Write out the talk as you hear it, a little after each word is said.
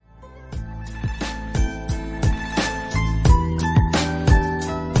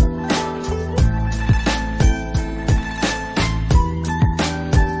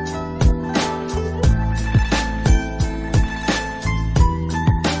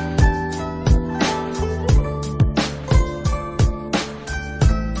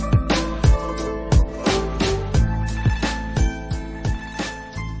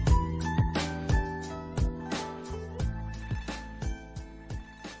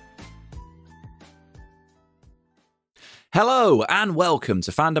Hello and welcome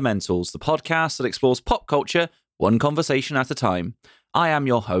to Fundamentals, the podcast that explores pop culture one conversation at a time. I am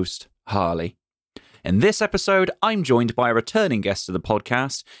your host, Harley. In this episode, I'm joined by a returning guest of the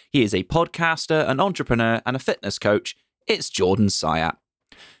podcast. He is a podcaster, an entrepreneur, and a fitness coach. It's Jordan Syatt.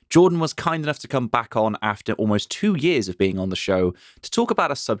 Jordan was kind enough to come back on after almost 2 years of being on the show to talk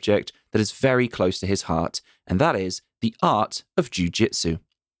about a subject that is very close to his heart, and that is the art of jiu-jitsu.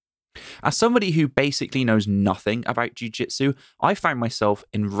 As somebody who basically knows nothing about jiu-jitsu, I found myself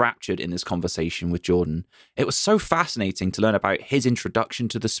enraptured in this conversation with Jordan. It was so fascinating to learn about his introduction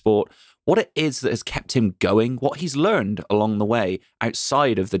to the sport, what it is that has kept him going, what he's learned along the way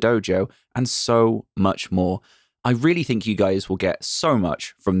outside of the dojo, and so much more. I really think you guys will get so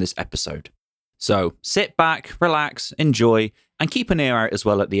much from this episode. So sit back, relax, enjoy, and keep an ear out as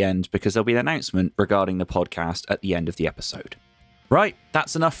well at the end because there'll be an announcement regarding the podcast at the end of the episode. Right,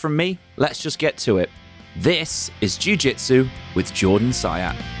 that's enough from me. Let's just get to it. This is Jiu-Jitsu with Jordan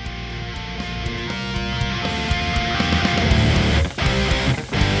Syatt.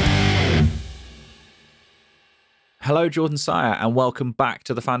 Hello, Jordan Syatt, and welcome back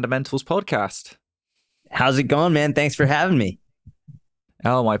to the Fundamentals podcast. How's it going, man? Thanks for having me.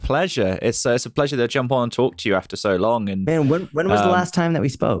 Oh, my pleasure. It's a pleasure to jump on and talk to you after so long. And man, when was the last time that we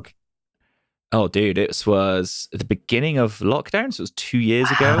spoke? Oh, dude, it was at the beginning of lockdown, so it was 2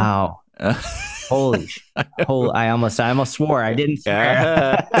 years ago. Wow. Holy, I almost swore. I didn't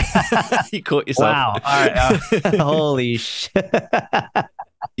swear. You caught yourself. Wow. All right. Holy shit.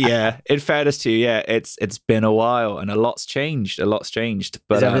 Yeah, in fairness to you, yeah, it's been a while and a lot's changed.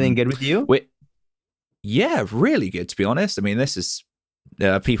 But is everything good with you? Yeah, really good, to be honest. I mean, this is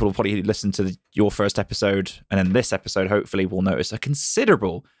people will probably listen to your first episode, and then this episode hopefully will notice a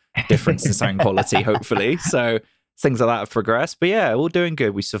considerable difference in sound quality, hopefully. So things like that have progressed. But yeah, we're doing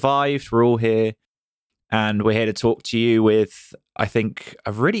good. We survived. We're all here. And we're here to talk to you with, I think,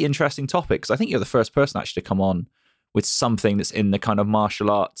 a really interesting topic. Because I think you're the first person actually to come on with something that's in the kind of martial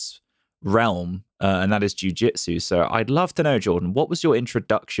arts realm, and that is jiu-jitsu. So I'd love to know, Jordan, what was your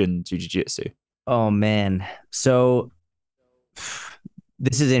introduction to jiu-jitsu? Oh, man. So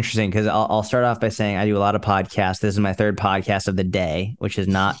this is interesting because I'll start off by saying I do a lot of podcasts. This is my third podcast of the day, which is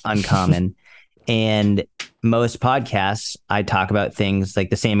not uncommon. And most podcasts, I talk about things like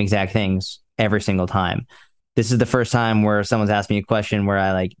the same exact things every single time. This is the first time where someone's asked me a question where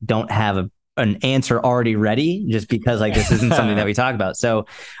I don't have an answer already ready just because this isn't something that we talk about. So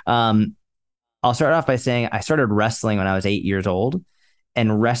I'll start off by saying I started wrestling when I was 8 years old,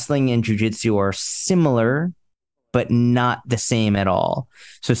 and wrestling and jiu-jitsu are similar but not the same at all.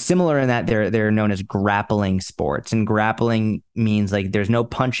 So similar in that they're known as grappling sports, and grappling means there's no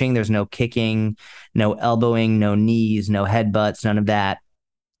punching, there's no kicking, no elbowing, no knees, no headbutts, none of that.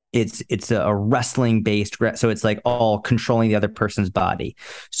 It's a wrestling based, so it's all controlling the other person's body.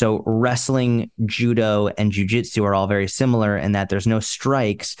 So wrestling, judo, and jiu-jitsu are all very similar in that there's no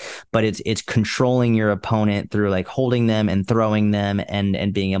strikes, but it's controlling your opponent through holding them and throwing them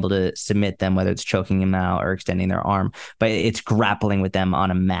and being able to submit them, whether it's choking them out or extending their arm. But it's grappling with them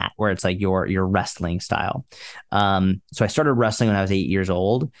on a mat where it's your wrestling style. So I started wrestling when I was 8 years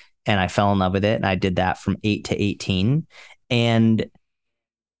old, and I fell in love with it, and I did that from 8 to 18. And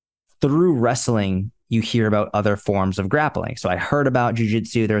through wrestling, you hear about other forms of grappling. So I heard about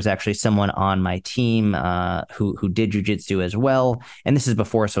jiu-jitsu. There was actually someone on my team who did jiu-jitsu as well. And this is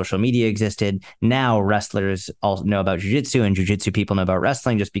before social media existed. Now wrestlers all know about jiu-jitsu, and jiu-jitsu people know about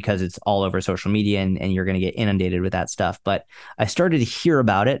wrestling just because it's all over social media, and you're going to get inundated with that stuff. But I started to hear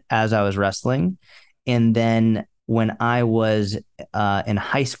about it as I was wrestling. And then when I was in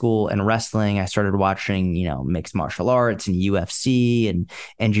high school and wrestling, I started watching, mixed martial arts and UFC,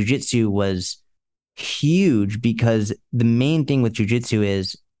 and jiu-jitsu was huge because the main thing with jiu-jitsu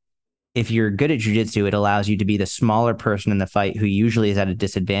is if you're good at jiu-jitsu, it allows you to be the smaller person in the fight who usually is at a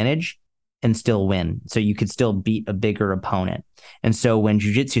disadvantage and still win. So you could still beat a bigger opponent. And so when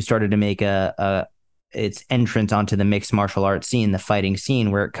jiu-jitsu started to make its entrance onto the mixed martial arts scene, the fighting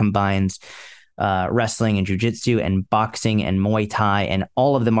scene, where it combines wrestling and jiu-jitsu and boxing and Muay Thai and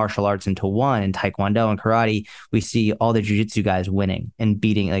all of the martial arts into one, and Taekwondo and karate, we see all the jiu-jitsu guys winning and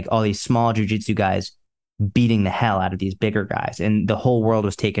beating all these small jiu-jitsu guys beating the hell out of these bigger guys. And the whole world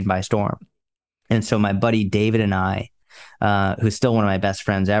was taken by storm. And so my buddy David and I, who's still one of my best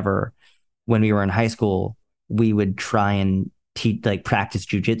friends ever, when we were in high school, we would try and practice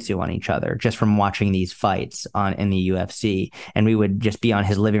jujitsu on each other just from watching these fights in the UFC. And we would just be on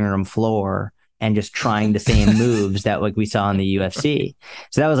his living room floor and just trying the same moves that we saw in the UFC.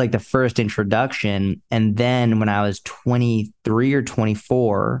 So that was the first introduction. And then when I was 23 or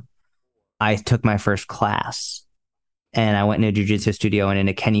 24, I took my first class. and I went into a jiu-jitsu studio and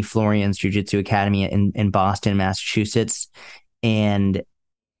into Kenny Florian's Jiu-Jitsu Academy in Boston, Massachusetts. And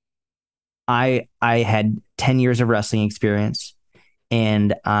I had 10 years of wrestling experience.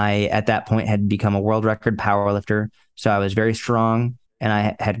 And I, at that point, had become a world record powerlifter. So I was very strong and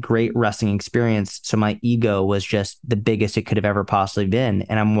I had great wrestling experience. So my ego was just the biggest it could have ever possibly been.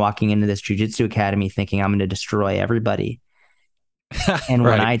 And I'm walking into this jiu-jitsu academy thinking I'm going to destroy everybody. And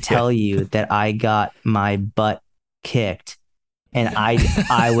Right, when I tell you that I got my butt kicked and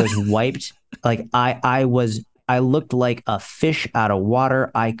I was wiped, like I looked like a fish out of water.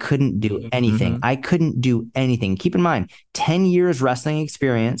 I couldn't do anything. I couldn't do anything. Keep in mind, 10 years wrestling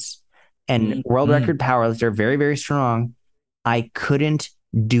experience and world record powerlifter, very, very strong. I couldn't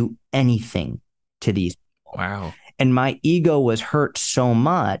do anything to these people. Wow. And my ego was hurt so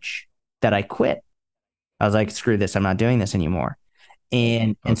much that I quit. I was like, screw this. I'm not doing this anymore.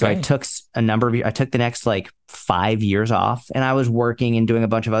 And so I took a number of years, I took the next like 5 years off, and I was working and doing a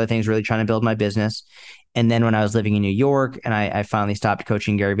bunch of other things, really trying to build my business. And then when I was living in New York and I finally stopped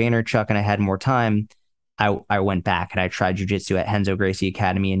coaching Gary Vaynerchuk and I had more time, I went back and I tried jujitsu at Renzo Gracie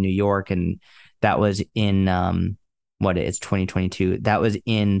Academy in New York. And that was in, it's 2022. That was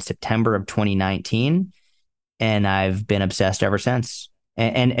in September of 2019. And I've been obsessed ever since.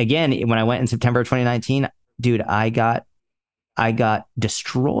 And again, when I went in September of 2019, dude, I got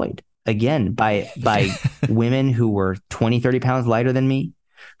destroyed again by women who were 20, 30 pounds lighter than me,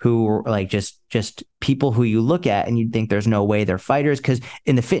 who were like just people who you look at and you'd think there's no way they're fighters. Because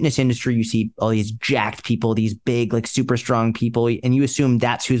in the fitness industry, you see all these jacked people, these big, like super strong people, and you assume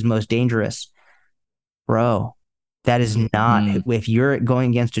that's who's most dangerous. Bro, that is not. If you're going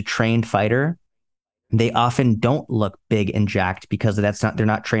against a trained fighter, they often don't look big and jacked because they're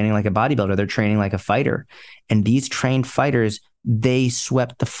not training like a bodybuilder. They're training like a fighter. And these trained fighters, they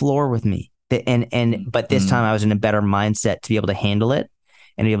swept the floor with me. But this time I was in a better mindset to be able to handle it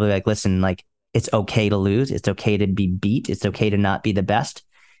and be able to be like, listen, like it's okay to lose. It's okay to be beat. It's okay to not be the best.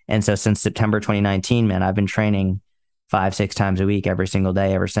 And so since September 2019, man, I've been training 5-6 times a week, every single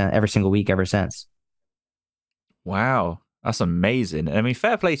day, every single week ever since. Wow. That's amazing. I mean,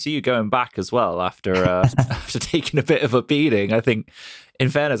 fair play to you going back as well after after taking a bit of a beating. I think, in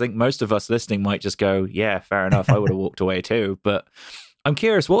fairness, I think most of us listening might just go, yeah, fair enough. I would have walked away too. But I'm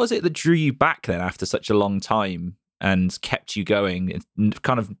curious, what was it that drew you back then after such a long time and kept you going,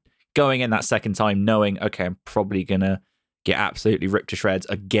 kind of going in that second time, knowing, okay, I'm probably going to get absolutely ripped to shreds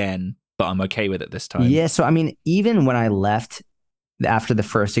again, but I'm okay with it this time? Yeah. So, I mean, even when I left after the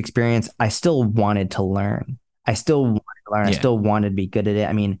first experience, I still wanted to learn. I still wanted to learn. I still wanted to be good at it.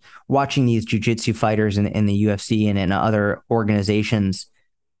 I mean, watching these jiu-jitsu fighters in the UFC and in other organizations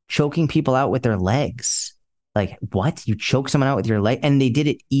choking people out with their legs. Like, what? You choke someone out with your leg? And they did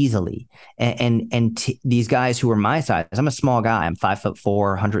it easily. These guys who are my size, I'm a small guy. I'm 5'4",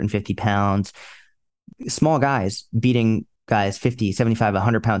 150 pounds. Small guys beating guys 50, 75,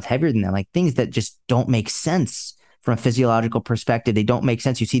 100 pounds heavier than them. Like things that just don't make sense from a physiological perspective. They don't make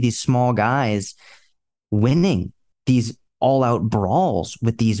sense. You see these small guys winning these all-out brawls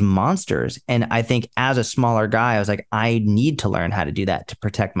with these monsters. And I think as a smaller guy, I was like, I need to learn how to do that to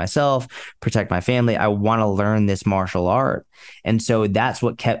protect myself, protect my family. I want to learn this martial art. And so that's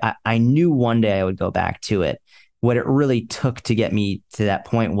what I knew one day I would go back to it. What it really took to get me to that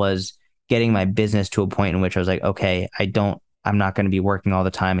point was getting my business to a point in which I was like, okay, I'm not going to be working all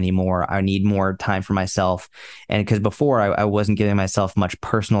the time anymore. I need more time for myself. And because before I wasn't giving myself much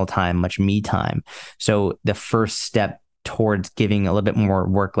personal time, much me time. So the first step towards giving a little bit more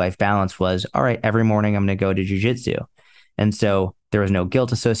work-life balance was, all right, every morning I'm going to go to jiu-jitsu. And so there was no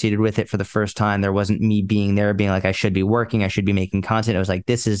guilt associated with it for the first time. There wasn't me being there, being like, I should be working. I should be making content. It was like,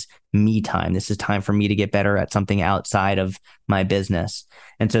 this is me time. This is time for me to get better at something outside of my business.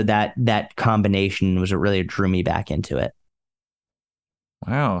 And so that combination was what really drew me back into it.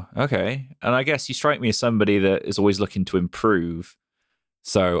 Wow. Okay. And I guess you strike me as somebody that is always looking to improve.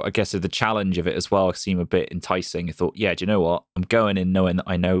 So I guess the challenge of it as well seemed a bit enticing. I thought, yeah, do you know what? I'm going in knowing that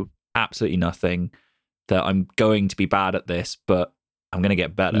I know absolutely nothing, that I'm going to be bad at this, but I'm going to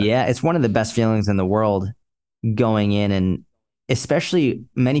get better. Yeah, it's one of the best feelings in the world going in. And especially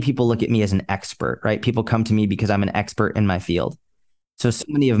many people look at me as an expert, right? People come to me because I'm an expert in my field. So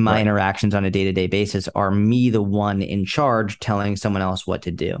many of my interactions on a day-to-day basis are me, the one in charge, telling someone else what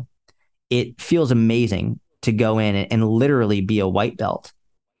to do. It feels amazing to go in and literally be a white belt,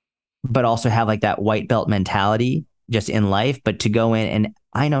 but also have like that white belt mentality just in life, but to go in and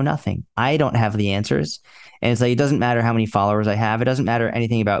I know nothing. I don't have the answers. And it's like, it doesn't matter how many followers I have. It doesn't matter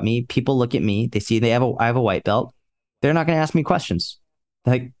anything about me. People look at me, they see I have a white belt. They're not going to ask me questions.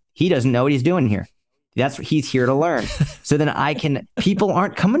 Like, he doesn't know what he's doing here. He's here to learn. So then people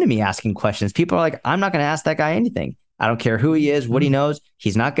aren't coming to me asking questions. People are like, I'm not going to ask that guy anything. I don't care who he is, what he knows.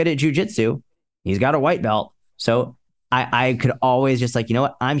 He's not good at jujitsu. He's got a white belt. So I could always just like, you know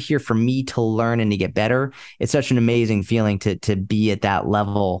what? I'm here for me to learn and to get better. It's such an amazing feeling to be at that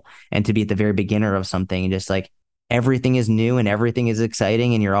level and to be at the very beginner of something, and just like everything is new and everything is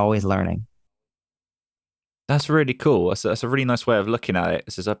exciting and you're always learning. That's really cool. That's a really nice way of looking at it.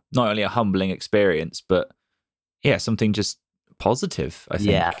 This is not only a humbling experience, but yeah, something just positive, I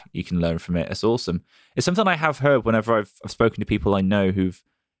think you can learn from it. It's awesome. It's something I have heard whenever I've spoken to people I know who've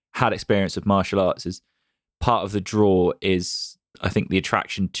had experience with martial arts, is part of the draw is, I think, the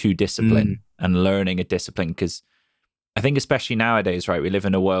attraction to discipline and learning a discipline. Because I think especially nowadays, right, we live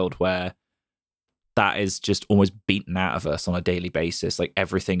in a world where that is just almost beaten out of us on a daily basis. Like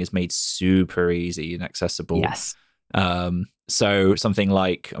everything is made super easy and accessible. Yes. So something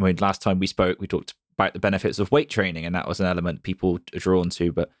like, I mean, last time we spoke, we talked about the benefits of weight training, and that was an element people are drawn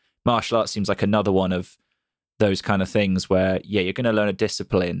to. But martial arts seems like another one of those kind of things where, yeah, you're going to learn a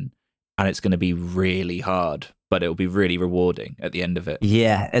discipline and it's going to be really hard, but it'll be really rewarding at the end of it.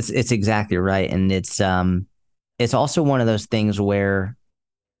 Yeah, it's exactly right. And it's also one of those things where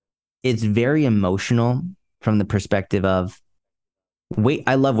it's very emotional from the perspective of weight.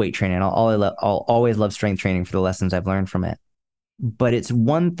 I love weight training. I'll always love strength training for the lessons I've learned from it. But it's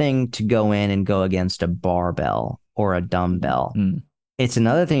one thing to go in and go against a barbell or a dumbbell. It's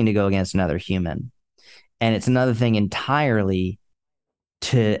another thing to go against another human. And it's another thing entirely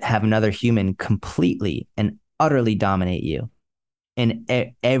to have another human completely and utterly dominate you in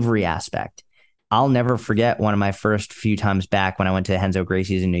every aspect. I'll never forget one of my first few times back when I went to Renzo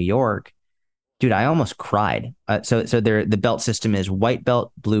Gracie's in New York. Dude, I almost cried. So the belt system is white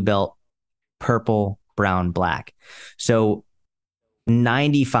belt, blue belt, purple, brown, black. So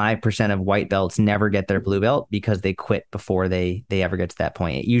 95% of white belts never get their blue belt because they quit before they ever get to that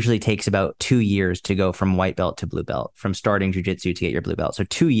point. It usually takes about 2 years to go from white belt to blue belt, from starting jiu-jitsu to get your blue belt. So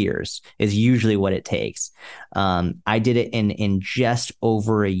 2 years is usually what it takes. I did it in just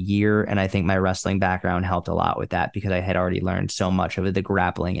over a year, and I think my wrestling background helped a lot with that because I had already learned so much of it, the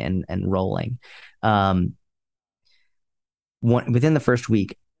grappling and rolling. Within the first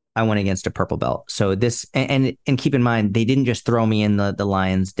week, I went against a purple belt. So this, and keep in mind, they didn't just throw me in the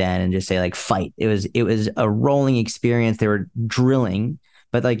lion's den and just say like fight. It was a rolling experience. They were drilling,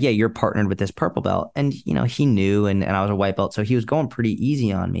 but like, yeah, you're partnered with this purple belt, and you know, he knew, and I was a white belt. So he was going pretty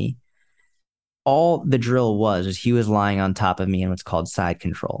easy on me. All the drill was he was lying on top of me in what's called side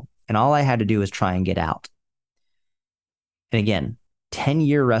control. And all I had to do was try and get out. And again,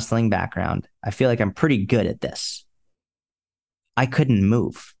 10-year wrestling background. I feel like I'm pretty good at this. I couldn't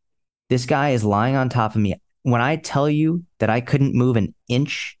move. This guy is lying on top of me. When I tell you that I couldn't move an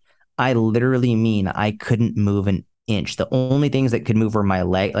inch, I literally mean I couldn't move an inch. The only things that could move were my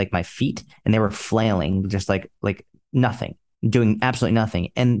leg, like my feet, and they were flailing just like nothing, doing absolutely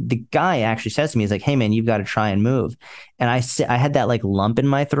nothing. And the guy actually says to me, he's like, "Hey man, you've got to try and move." And I had that like lump in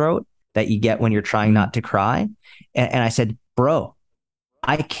my throat that you get when you're trying not to cry. And I said, "Bro,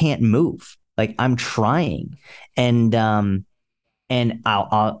 I can't move. Like I'm trying." And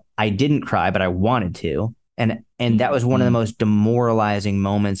I didn't cry, but I wanted to. And that was one of the most demoralizing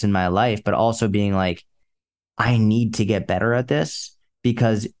moments in my life, but also being like, I need to get better at this,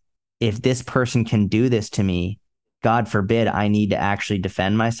 because if this person can do this to me, God forbid, I need to actually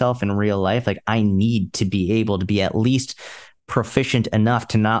defend myself in real life. Like I need to be able to be at least proficient enough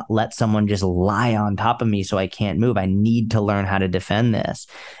to not let someone just lie on top of me so I can't move. I need to learn how to defend this.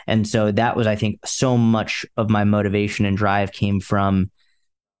 And so that was, I think, so much of my motivation and drive came from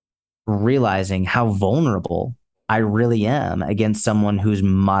realizing how vulnerable I really am against someone who's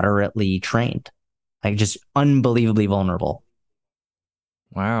moderately trained, like just unbelievably vulnerable.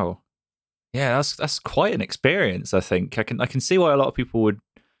 Wow. Yeah, that's quite an experience. I think I can see why a lot of people would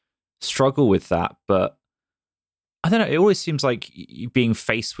struggle with that, but I don't know. It always seems like you being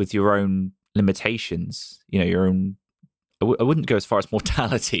faced with your own limitations, you know, your own. I wouldn't go as far as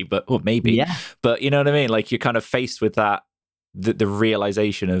mortality, but or maybe. Yeah. But you know what I mean? Like you're kind of faced with that, the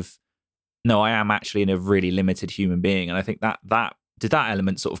realization of, no, I am actually a really limited human being, and I think that did that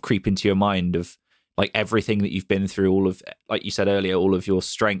element sort of creep into your mind of like everything that you've been through, all of, like you said earlier, all of your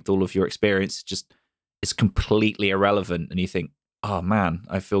strength, all of your experience, just is completely irrelevant, and you think, oh man,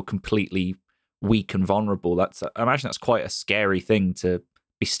 I feel completely weak and vulnerable. I imagine that's quite a scary thing to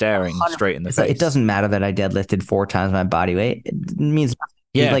be staring straight in the face. It doesn't matter that I deadlifted 4 times my body weight. It means nothing.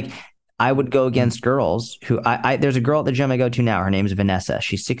 Yeah. Like I would go against girls who there's a girl at the gym I go to now. Her name's Vanessa.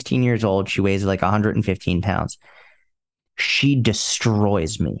 She's 16 years old. She weighs like 115 pounds. She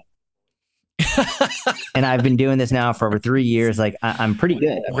destroys me. And I've been doing this now for over 3 years. Like I'm pretty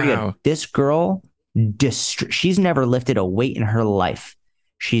good. I'm pretty good. Wow. This girl, she's never lifted a weight in her life.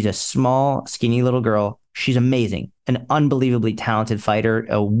 She's a small, skinny little girl. She's amazing, an unbelievably talented fighter,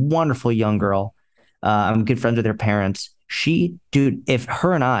 a wonderful young girl. I'm good friends with her parents. Dude, if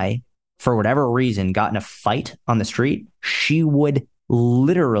her and I, for whatever reason, got in a fight on the street, she would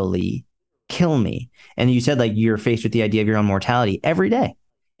literally kill me. And you said like you're faced with the idea of your own mortality every day.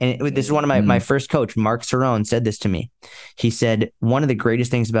 And this is one of my first coach, Mark Cerrone, said this to me. He said, one of the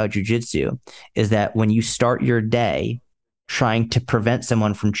greatest things about jujitsu is that when you start your day trying to prevent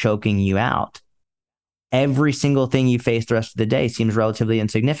someone from choking you out, every single thing you face the rest of the day seems relatively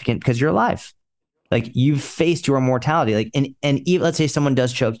insignificant because you're alive. Like you've faced your mortality. Like, and even, let's say someone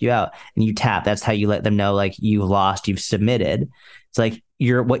does choke you out and you tap, that's how you let them know, like you've lost, you've submitted. It's like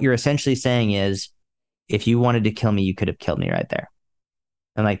what you're essentially saying is, if you wanted to kill me, you could have killed me right there.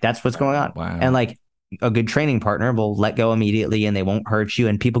 And like, that's what's going on. Wow. And like a good training partner will let go immediately and they won't hurt you.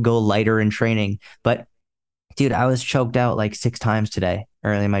 And people go lighter in training. But dude, I was choked out like 6 times today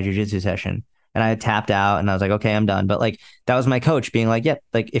early in my jujitsu session. And I tapped out and I was like, okay, I'm done. But like, that was my coach being like, yep,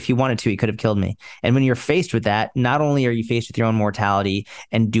 like if he wanted to, he could have killed me. And when you're faced with that, not only are you faced with your own mortality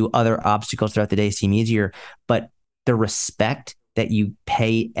and do other obstacles throughout the day seem easier, but the respect that you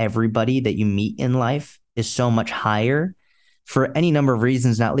pay everybody that you meet in life is so much higher for any number of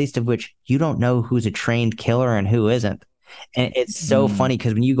reasons, not least of which you don't know who's a trained killer and who isn't. And it's so funny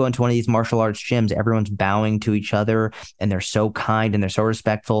because when you go into one of these martial arts gyms, everyone's bowing to each other and they're so kind and they're so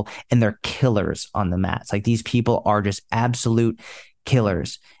respectful and they're killers on the mats. Like these people are just absolute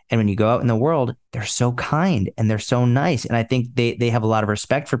killers. And when you go out in the world, they're so kind and they're so nice. And I think they have a lot of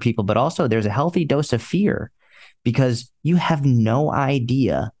respect for people, but also there's a healthy dose of fear because you have no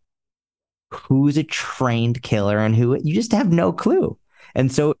idea who's a trained killer and who you just have no clue.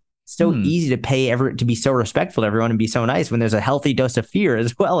 And so easy to to be so respectful to everyone and be so nice when there's a healthy dose of fear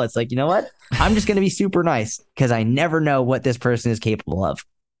as well. It's like, you know what? I'm just going to be super nice because I never know what this person is capable of.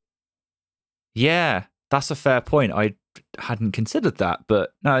 Yeah, that's a fair point. I hadn't considered that,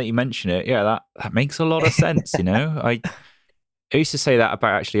 but now that you mention it, yeah, that makes a lot of sense. You know, I used to say that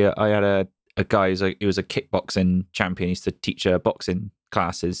about actually. I had a guy he was a kickboxing champion. He used to teach boxing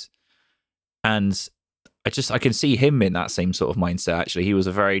classes. And I can see him in that same sort of mindset, actually. He was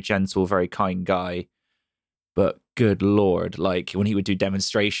a very gentle, very kind guy. But good Lord, like when he would do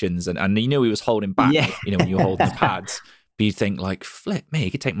demonstrations and you knew he was holding back, you know, when you hold the pads, but you think like, flip me, he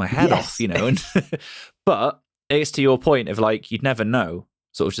could take my head off, you know. And but it's to your point of like, you'd never know,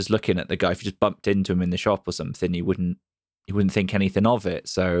 sort of just looking at the guy. If you just bumped into him in the shop or something, you wouldn't think anything of it.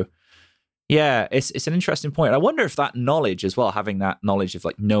 So yeah, it's an interesting point. I wonder if that knowledge as well, having that knowledge of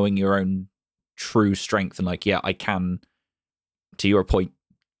like knowing your own true strength and like, yeah, I can, to your point,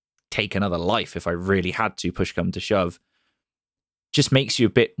 take another life if I really had to, push come to shove, just makes you a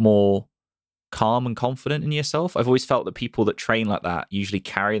bit more calm and confident in yourself. I've always felt that people that train like that usually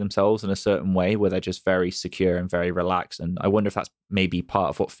carry themselves in a certain way where they're just very secure and very relaxed. And I wonder if that's maybe part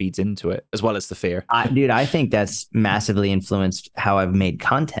of what feeds into it, as well as the fear. Dude, I think that's massively influenced how I've made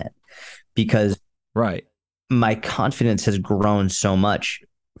content because my confidence has grown so much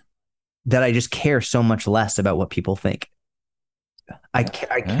that I just care so much less about what people think. I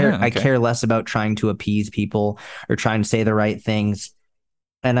care less about trying to appease people or trying to say the right things.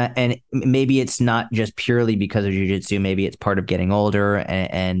 And maybe it's not just purely because of jiu-jitsu. Maybe it's part of getting older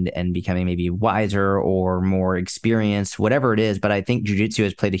and becoming maybe wiser or more experienced, whatever it is. But I think jiu-jitsu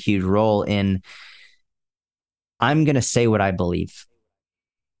has played a huge role in, I'm going to say what I believe.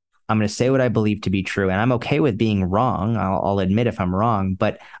 I'm going to say what I believe to be true. And I'm okay with being wrong. I'll admit if I'm wrong,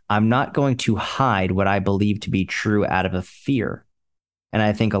 but I'm not going to hide what I believe to be true out of a fear. And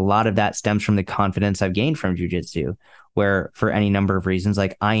I think a lot of that stems from the confidence I've gained from jiu-jitsu, where for any number of reasons,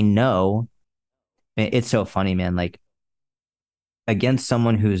 like I know it's so funny, man, like against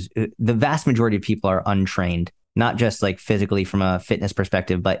someone who's the vast majority of people are untrained, not just like physically from a fitness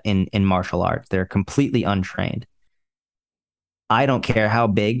perspective, but in martial arts, they're completely untrained. I don't care how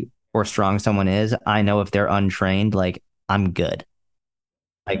big or strong someone is. I know if they're untrained, like I'm good.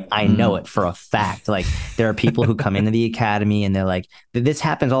 Like I know it for a fact. Like there are people who come into the academy and they're like, this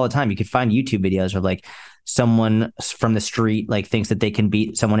happens all the time. You could find YouTube videos of like someone from the street, like thinks that they can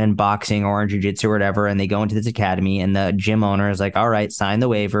beat someone in boxing or in jiu-jitsu or whatever. And they go into this academy and the gym owner is like, all right, sign the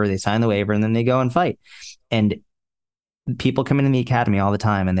waiver. They sign the waiver and then they go and fight. And people come into the academy all the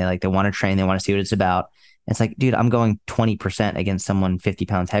time and they want to train. They want to see what it's about. It's like, dude, I'm going 20% against someone 50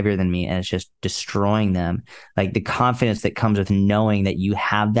 pounds heavier than me. And it's just destroying them. Like the confidence that comes with knowing that you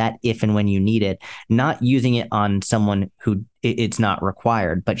have that if and when you need it, not using it on someone who it's not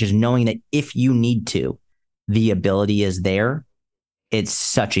required, but just knowing that if you need to, the ability is there, it's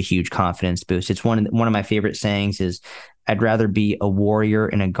such a huge confidence boost. It's one of my favorite sayings is, I'd rather be a warrior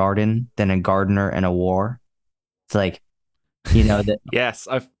in a garden than a gardener in a war. It's like, that Yes,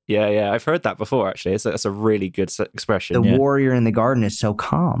 I've heard that before. Actually, it's a really good expression. the warrior in the garden is so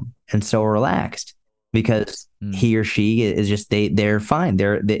calm and so relaxed because he or she is just they're fine.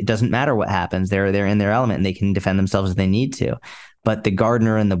 It doesn't matter what happens. They're in their element and they can defend themselves if they need to. But the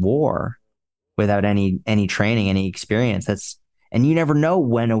gardener in the war, without any training, any experience, and you never know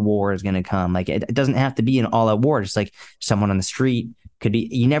when a war is going to come. Like it doesn't have to be an all-out war. Just like someone on the street could be.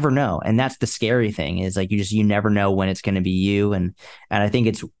 You never know, and that's the scary thing. Is like you never know when it's going to be you. And I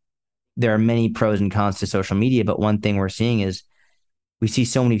think there are many pros and cons to social media, but one thing we're seeing is we see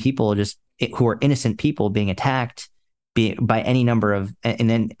so many people who are innocent people being attacked by any number of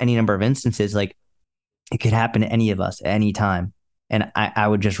instances. Like it could happen to any of us at any time. And I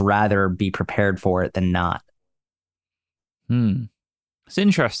would just rather be prepared for it than not. It's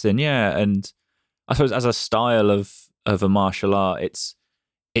interesting. Yeah. And I suppose as a style of a martial art,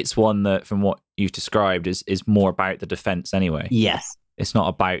 it's one that from what you've described is more about the defense anyway. Yes. It's not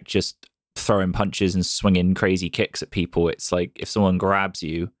about just throwing punches and swinging crazy kicks at people. It's like if someone grabs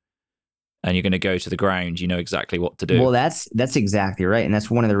you and you're going to go to the ground, you know exactly what to do. Well, that's exactly right. And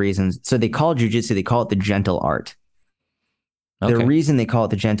that's one of the reasons. So they call jiu-jitsu, they call it the gentle art. Okay. The reason they call it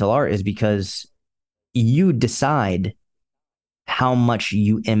the gentle art is because you decide how much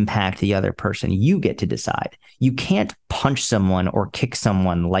you impact the other person. You get to decide. You can't punch someone or kick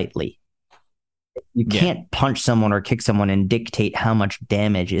someone lightly. You can't punch someone or kick someone and dictate how much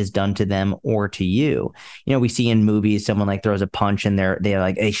damage is done to them or to you. We see in movies someone like throws a punch and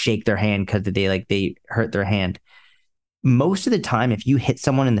they shake their hand because they hurt their hand. Most of the time, if you hit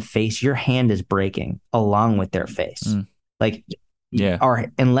someone in the face, your hand is breaking along with their face.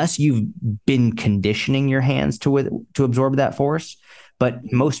 Unless you've been conditioning your hands to absorb that force. But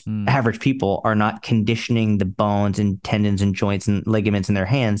most average people are not conditioning the bones and tendons and joints and ligaments in their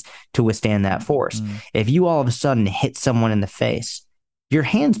hands to withstand that force. If you all of a sudden hit someone in the face, your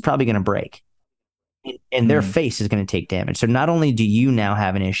hand's probably going to break and their face is going to take damage. So not only do you now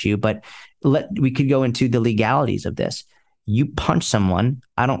have an issue, but we could go into the legalities of this. You punch someone,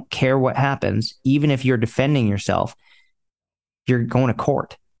 I don't care what happens, even if you're defending yourself, you're going to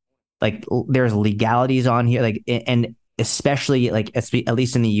court. Like there's legalities on here, and especially at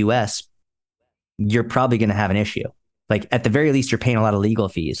least in the US, you're probably going to have an issue. Like at the very least, you're paying a lot of legal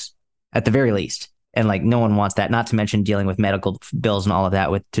fees at the very least. And like, no one wants that, not to mention dealing with medical bills and all of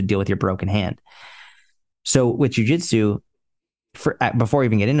that to deal with your broken hand. So with jiu-jitsu, before we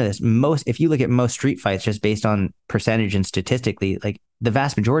even get into this, if you look at most street fights, just based on percentage and statistically, like the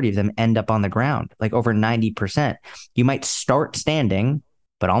vast majority of them end up on the ground, like over 90%. You might start standing,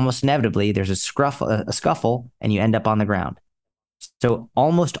 but almost inevitably there's a scuffle and you end up on the ground. So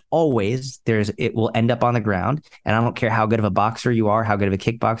almost always it will end up on the ground. And I don't care how good of a boxer you are, how good of a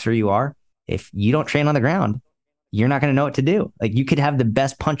kickboxer you are. If you don't train on the ground, you're not going to know what to do. Like you could have the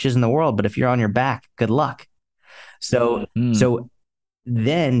best punches in the world, but if you're on your back, good luck. So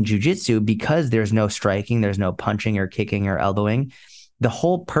then jiu-jitsu, because there's no striking, there's no punching or kicking or elbowing. The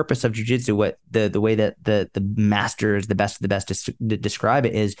whole purpose of jiu-jitsu, what the way that the masters, the best of the best describe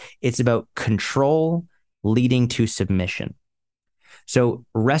it is, it's about control leading to submission. So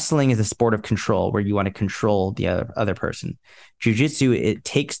wrestling is a sport of control where you want to control the other person. Jiu-jitsu, it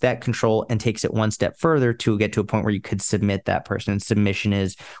takes that control and takes it one step further to get to a point where you could submit that person. And submission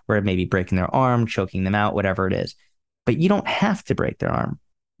is where it may be breaking their arm, choking them out, whatever it is. But you don't have to break their arm.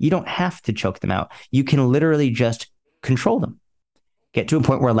 You don't have to choke them out. You can literally just control them. Get to a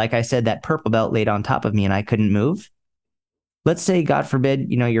point where, like I said, that purple belt laid on top of me and I couldn't move. Let's say, God forbid,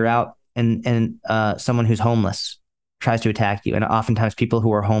 you're out and someone who's homeless tries to attack you. And oftentimes people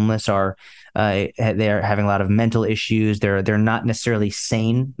who are homeless they're having a lot of mental issues. They're not necessarily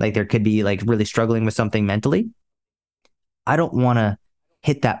sane. Like there could be like really struggling with something mentally. I don't want to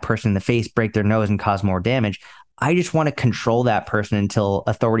hit that person in the face, break their nose and cause more damage. I just want to control that person until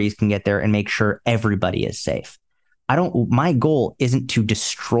authorities can get there and make sure everybody is safe. My goal isn't to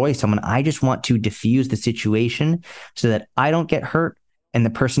destroy someone. I just want to diffuse the situation so that I don't get hurt and the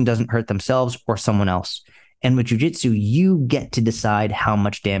person doesn't hurt themselves or someone else. And with jiu-jitsu, you get to decide how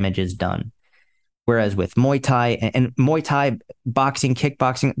much damage is done. Whereas with Muay Thai and Muay Thai, boxing,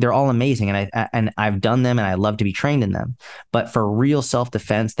 kickboxing, they're all amazing. And I've done them and I love to be trained in them. But for real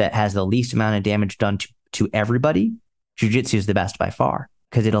self-defense that has the least amount of damage done to everybody, jiu-jitsu is the best by far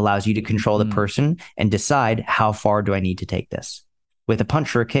because it allows you to control the person and decide how far do I need to take this. With a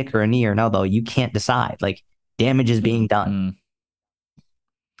punch or a kick or a knee or an elbow, you can't decide. Like damage is being done.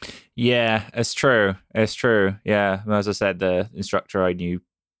 Yeah, it's true. It's true. Yeah. As I said, the instructor I knew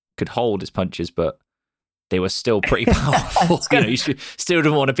could hold his punches, but they were still pretty powerful. You still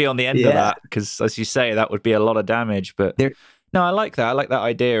didn't want to be on the end of that because, as you say, that would be a lot of damage. But no, I like that. I like that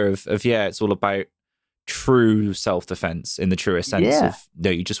idea of yeah, it's all about true self-defense in the truest sense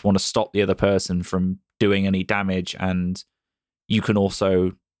of you just want to stop the other person from doing any damage, and you can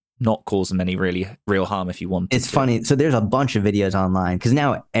also not cause them any real harm if you want. It's funny. So there's a bunch of videos online because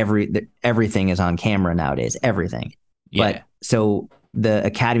now everything is on camera nowadays. Everything. Yeah. But so the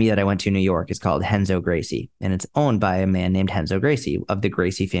academy that I went to in New York is called Renzo Gracie, and it's owned by a man named Renzo Gracie of the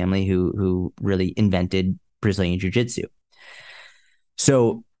Gracie family who really invented Brazilian Jiu-Jitsu.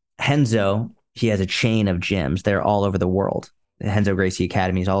 So Renzo, he has a chain of gyms. They're all over the world. The Renzo Gracie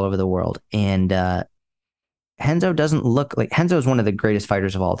Academy is all over the world. And Renzo doesn't look like Renzo is one of the greatest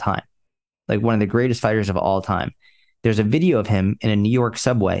fighters of all time. Like one of the greatest fighters of all time. There's a video of him in a New York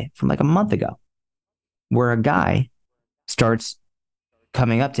subway from like a month ago where a guy starts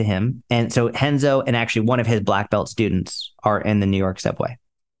coming up to him. And so Renzo and actually one of his black belt students are in the New York subway.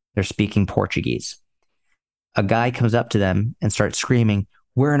 They're speaking Portuguese. A guy comes up to them and starts screaming,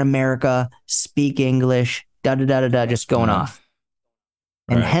 "We're in America, speak English, da-da-da-da-da," just going off.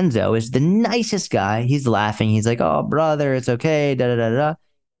 And right. Renzo is the nicest guy. He's laughing. He's like, "Oh, brother, it's okay, da-da-da-da."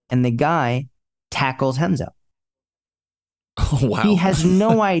 And the guy tackles Renzo. Oh, wow. He has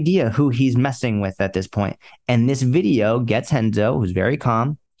no idea who he's messing with at this point. And this video gets Renzo, who's very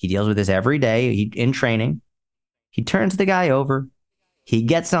calm. He deals with this every day in training. He turns the guy over. He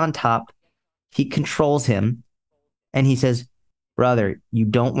gets on top. He controls him. And he says, "Brother, you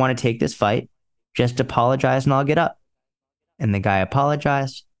don't want to take this fight. Just apologize and I'll get up." And the guy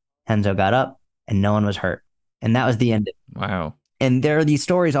apologized. Renzo got up and no one was hurt. And that was the end. Wow. And there are these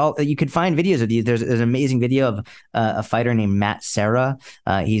stories. You could find videos of these. There's an amazing video of a fighter named Matt Serra.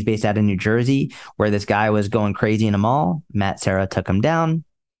 He's based out of New Jersey, where this guy was going crazy in a mall. Matt Serra took him down,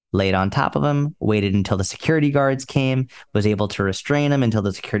 laid on top of him, waited until the security guards came, was able to restrain him until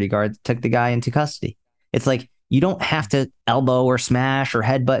the security guards took the guy into custody. It's like, you don't have to elbow or smash or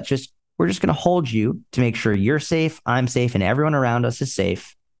headbutt. We're just going to hold you to make sure you're safe, I'm safe, and everyone around us is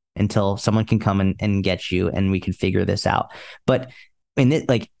safe until someone can come and get you and we can figure this out. But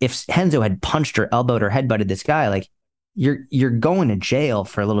if Renzo had punched or elbowed or headbutted this guy, like you're going to jail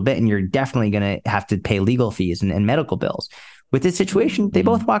for a little bit and you're definitely going to have to pay legal fees and medical bills. With this situation, they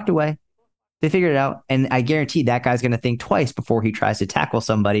both walked away. They figured it out. And I guarantee that guy's going to think twice before he tries to tackle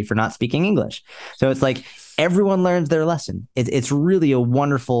somebody for not speaking English. So it's like everyone learns their lesson. It's really a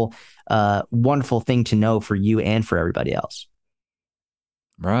wonderful thing to know for you and for everybody else.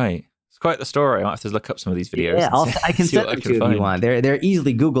 Right. It's quite the story. I might have to look up some of these videos. Yeah, I can send them to you if you want. They're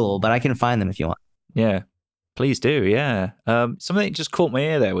easily Googleable, but I can find them if you want. Yeah, please do. Yeah. Something that just caught my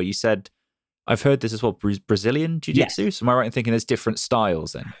ear there where you said, I've heard this as well, Brazilian Jiu-Jitsu. Yes. So am I right in thinking there's different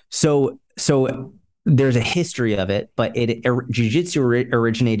styles then? So there's a history of it, but Jiu-Jitsu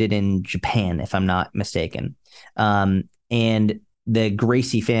originated in Japan, if I'm not mistaken. And the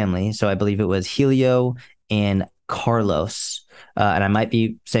Gracie family, so I believe it was Helio and Carlos, and I might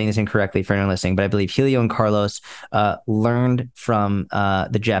be saying this incorrectly for anyone listening, but I believe Helio and Carlos learned from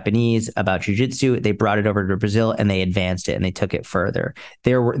the Japanese about jiu-jitsu. They brought it over to Brazil and they advanced it and they took it further.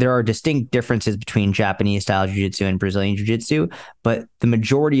 There are distinct differences between Japanese style jiu-jitsu and Brazilian jiu-jitsu, but the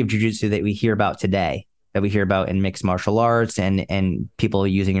majority of jiu-jitsu that we hear about today, that we hear about in mixed martial arts and people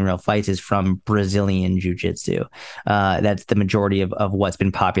using in real fights, is from Brazilian jiu-jitsu. That's the majority of what's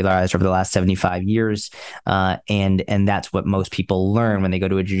been popularized over the last 75 years. And that's what most people learn when they go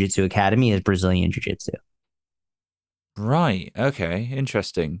to a jiu-jitsu academy, is Brazilian jiu-jitsu. Right. Okay.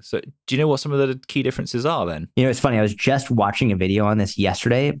 Interesting. So do you know what some of the key differences are then? It's funny. I was just watching a video on this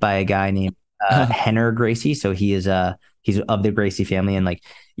yesterday by a guy named Renner Gracie. So he's of the Gracie family, and like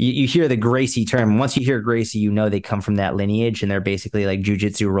you hear the Gracie term. Once you hear Gracie, they come from that lineage, and they're basically like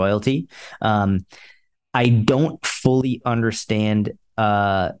jiu-jitsu royalty. I don't fully understand.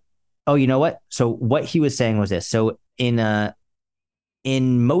 You know what? So what he was saying was this. So in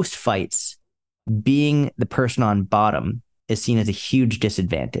most fights, being the person on bottom is seen as a huge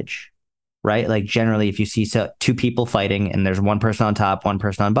disadvantage, right? Like generally, if you see two people fighting and there's one person on top, one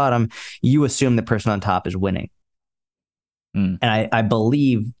person on bottom, you assume the person on top is winning. And I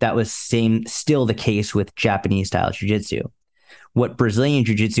believe that was still the case with Japanese style jiu-jitsu. What Brazilian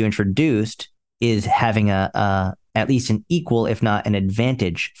jiu-jitsu introduced is having at least an equal, if not an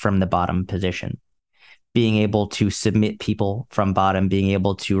advantage, from the bottom position. Being able to submit people from bottom, being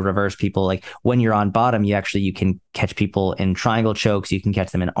able to reverse people. Like when you're on bottom, you can catch people in triangle chokes. You can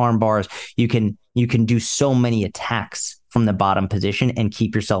catch them in arm bars. You can do so many attacks from the bottom position and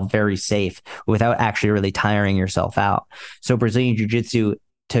keep yourself very safe without actually really tiring yourself out. So Brazilian Jiu-Jitsu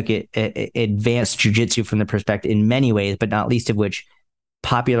took advanced Jiu-Jitsu from the perspective in many ways, but not least of which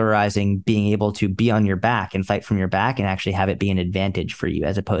popularizing being able to be on your back and fight from your back and actually have it be an advantage for you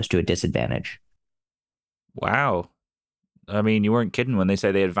as opposed to a disadvantage. Wow. I mean, you weren't kidding when they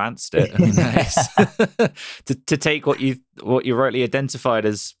say they advanced it. I mean, that is, to take what you rightly identified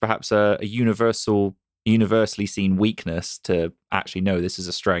as perhaps a universally seen weakness to actually know this is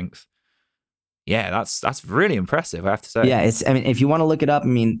a strength. Yeah, that's really impressive, I have to say. Yeah, I mean, if you want to look it up, I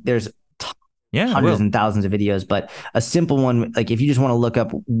mean, there's hundreds and thousands of videos, but a simple one, like if you just want to look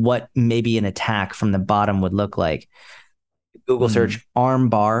up what maybe an attack from the bottom would look like, Google search arm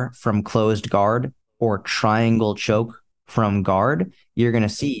bar from closed guard or triangle choke from guard. You're going to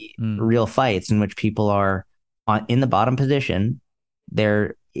see real fights in which people are in the bottom position.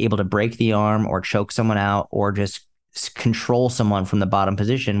 They're able to break the arm or choke someone out or just control someone from the bottom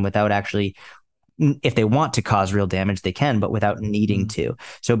position without actually, if they want to cause real damage, they can, but without needing to.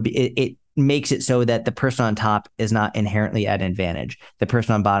 So it makes it so that the person on top is not inherently at an advantage. The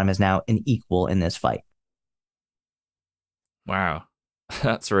person on bottom is now an equal in this fight. Wow.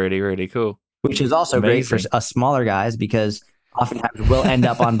 That's really, really cool. Which is also great for us smaller guys because oftentimes we'll end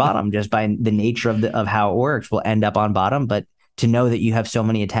up on bottom just by the nature of how it works. We'll end up on bottom, but to know that you have so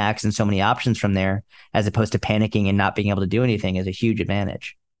many attacks and so many options from there, as opposed to panicking and not being able to do anything, is a huge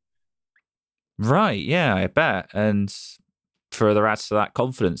advantage. Right. Yeah, I bet. And further adds to that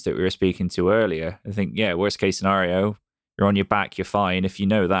confidence that we were speaking to earlier. I think, yeah, worst case scenario, you're on your back, you're fine. If you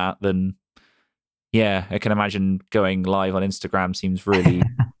know that, then yeah, I can imagine going live on Instagram seems really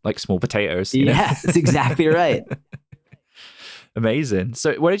like small potatoes. Yeah, that's exactly right. Amazing.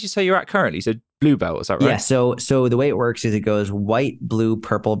 So where did you say you're at currently? So blue belt, is that right? Yeah, so the way it works is it goes white, blue,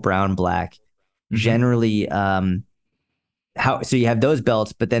 purple, brown, black. Generally, so you have those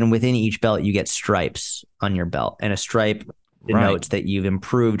belts, but then within each belt you get stripes on your belt, and a stripe denotes that you've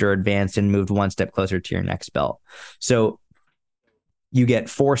improved or advanced and moved one step closer to your next belt. So you get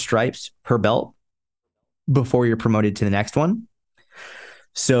 4 stripes per belt before you're promoted to the next one.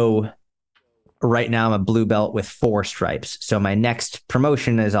 So right now I'm a blue belt with 4 stripes. So my next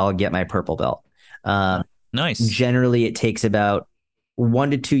promotion is I'll get my purple belt. Nice. Generally it takes about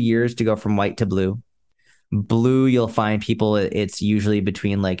 1 to 2 years to go from white to blue. Blue, you'll find people, it's usually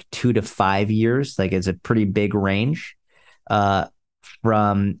between like 2 to 5 years. Like it's a pretty big range.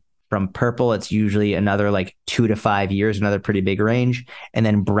 From purple, it's usually another like 2 to 5 years, another pretty big range. And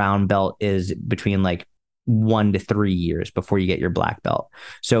then brown belt is between like 1 to 3 years before you get your black belt.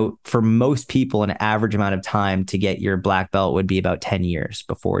 So for most people, an average amount of time to get your black belt would be about 10 years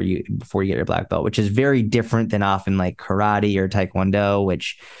before you get your black belt, which is very different than often like karate or taekwondo,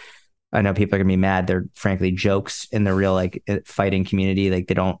 which I know people are gonna be mad. They're frankly jokes in the real like fighting community. Like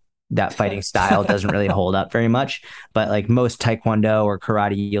that fighting style doesn't really hold up very much. But like most taekwondo or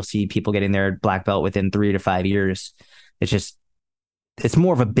karate, you'll see people getting their black belt within 3 to 5 years. It's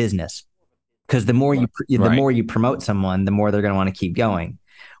more of a business because the more you promote someone, the more they're going to want to keep going.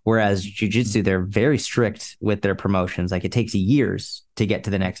 Whereas jiu-jitsu, they're very strict with their promotions. Like it takes years to get to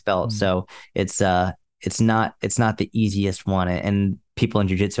the next belt. So it's not the easiest one. And people in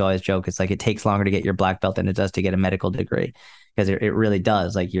jiu-jitsu always joke, it's like it takes longer to get your black belt than it does to get a medical degree. Because it really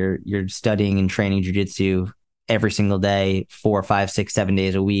does. Like you're studying and training jiu-jitsu every single day, 4, 5, 6, 7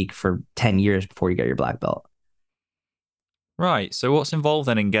 days a week for 10 years before you get your black belt. Right. So what's involved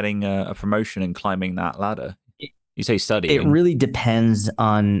then in getting a promotion and climbing that ladder? You say studying. It really depends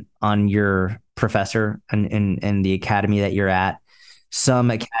on your professor and the academy that you're at. Some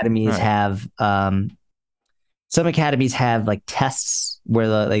academies have like tests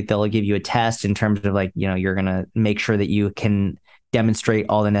where they'll give you a test in terms of like, you're going to make sure that you can demonstrate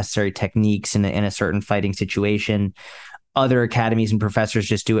all the necessary techniques in a certain fighting situation. Other academies and professors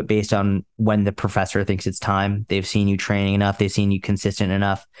just do it based on when the professor thinks it's time. They've seen you training enough. They've seen you consistent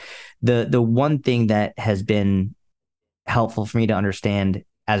enough. The one thing that has been helpful for me to understand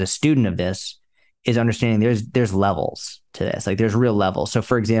as a student of this is understanding there's levels to this. Like there's real levels. So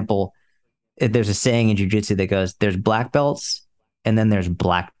for example, there's a saying in jiu-jitsu that goes, there's black belts and then there's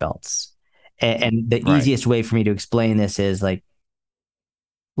black belts. And the easiest way for me to explain this is like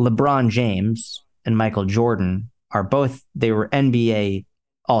LeBron James and Michael Jordan they were NBA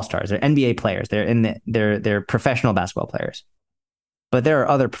all-stars. They're NBA players. They're professional basketball players. But there are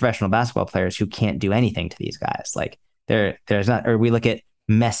other professional basketball players who can't do anything to these guys. Like there's not, or we look at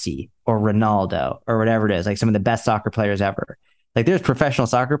Messi or Ronaldo or whatever it is, like some of the best soccer players ever. Like there's professional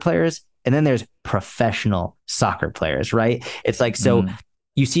soccer players and then there's professional soccer players, right? It's like, so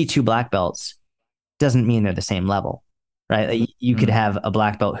you see 2 black belts doesn't mean they're the same level, right? Like you could have a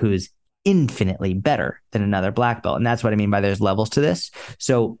black belt who is infinitely better than another black belt. And that's what I mean by there's levels to this.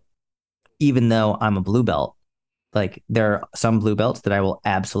 So even though I'm a blue belt, like there are some blue belts that I will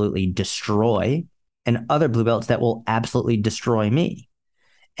absolutely destroy and other blue belts that will absolutely destroy me.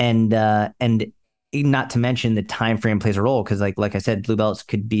 And not to mention the time frame plays a role because like I said, blue belts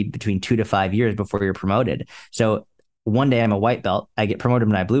could be between 2 to 5 years before you're promoted. So one day I'm a white belt, I get promoted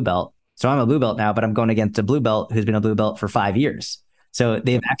when I blue belt. So I'm a blue belt now, but I'm going against a blue belt who's been a blue belt for 5 years. So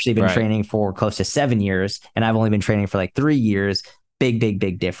they've actually been training for close to 7 years, and I've only been training for like 3 years. Big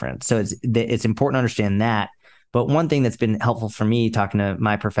difference. So it's important to understand that. But one thing that's been helpful for me talking to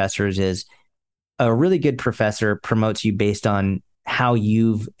my professors is a really good professor promotes you based on how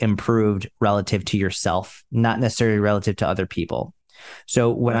you've improved relative to yourself, not necessarily relative to other people.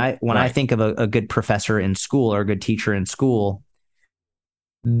 So when I think of a good professor in school or a good teacher in school,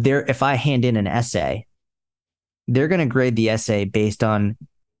 if I hand in an essay, they're going to grade the essay based on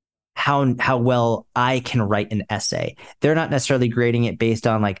how well I can write an essay. They're not necessarily grading it based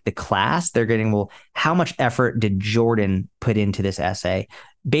on like the class. They're grading, well, how much effort did Jordan put into this essay?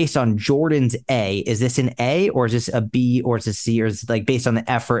 Based on Jordan's A, is this an A or is this a B or is this C, or is it like based on the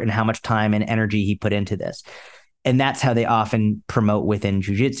effort and how much time and energy he put into this? And that's how they often promote within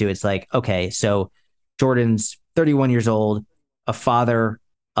jiu-jitsu. It's like, okay, so Jordan's 31 years old, a father,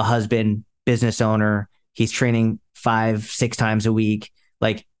 a husband, business owner. He's training 5-6 times a week.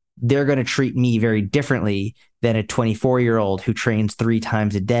 Like they're going to treat me very differently than a 24-year-old who trains 3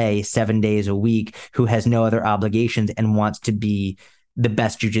 times a day, 7 days a week, who has no other obligations and wants to be the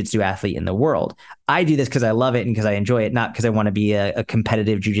best jiu-jitsu athlete in the world. I do this because I love it and because I enjoy it, not because I want to be a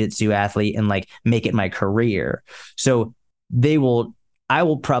competitive jiu-jitsu athlete and like make it my career. So I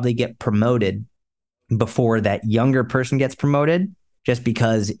will probably get promoted before that younger person gets promoted, just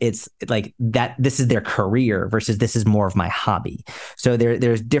because it's like that this is their career versus this is more of my hobby. So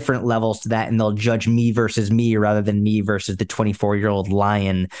there's different levels to that, and they'll judge me versus me rather than me versus the 24-year-old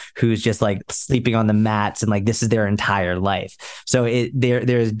lion who's just like sleeping on the mats and like this is their entire life. So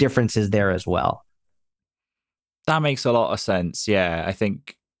there's differences there as well. That makes a lot of sense. Yeah, I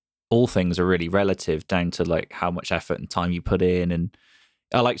think all things are really relative down to like how much effort and time you put in. And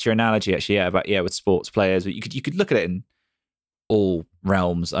I liked your analogy actually, with sports players. But you could look at it in all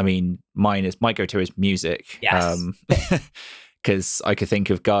realms. I mean, my go-to is music. Yes. Because I could think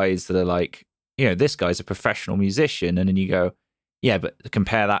of guys that are like, this guy's a professional musician, and then you go, yeah, but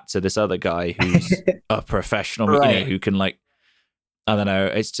compare that to this other guy who's a professional, right. Who can like, I don't know.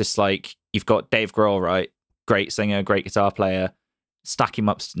 It's just like you've got Dave Grohl, right? Great singer, great guitar player. Stack him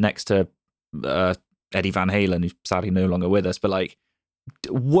up next to Eddie Van Halen, who's sadly no longer with us, but like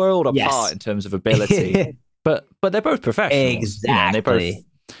world apart in terms of ability. But they're both professionals. Exactly.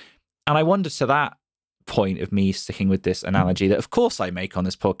 And I wonder, to that point of me sticking with this analogy that of course I make on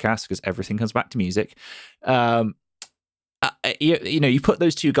this podcast because everything comes back to music. You put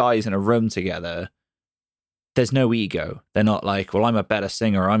those two guys in a room together, there's no ego. They're not like, well, I'm a better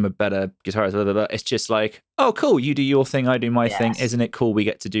singer, or I'm a better guitarist, blah, blah, blah. It's just like, oh, cool, you do your thing, I do my thing. Isn't it cool we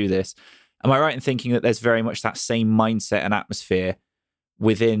get to do this? Am I right in thinking that there's very much that same mindset and atmosphere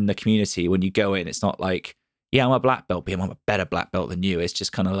within the community when you go in? It's not like, yeah, I'm a black belt, but I'm a better black belt than you. It's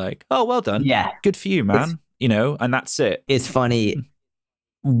just kind of like, oh, well done. Yeah. Good for you, man. And that's it. It's funny.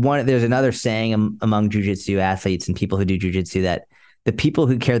 There's another saying among jiu-jitsu athletes and people who do jiu-jitsu that the people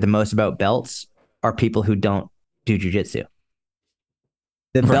who care the most about belts are people who don't do jiu-jitsu.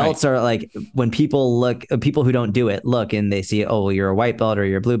 The belts are like, when people who don't do it look and they see, oh, well, you're a white belt or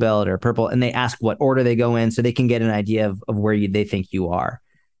you're a blue belt or purple, and they ask what order they go in so they can get an idea of where they think you are.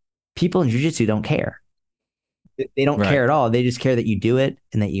 People in jiu-jitsu don't care. They don't care at all. They just care that you do it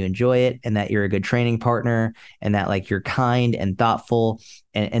and that you enjoy it and that you're a good training partner and that like you're kind and thoughtful.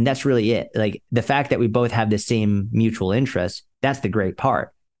 And that's really it. Like the fact that we both have the same mutual interest, that's the great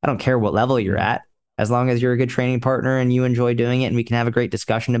part. I don't care what level you're at, as long as you're a good training partner and you enjoy doing it and we can have a great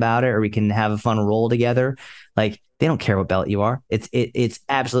discussion about it, or we can have a fun roll together. Like they don't care what belt you are. It's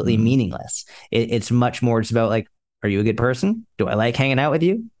absolutely meaningless. It's much more just about like, are you a good person? Do I like hanging out with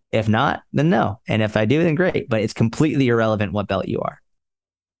you? If not, then no. And if I do, then great. But it's completely irrelevant what belt you are.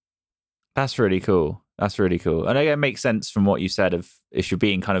 That's really cool. And it makes sense from what you said of if you're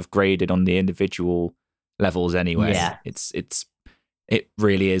being kind of graded on the individual levels anyway. Yeah. It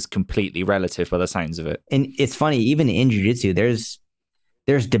really is completely relative by the sounds of it. And it's funny, even in jiu-jitsu, there's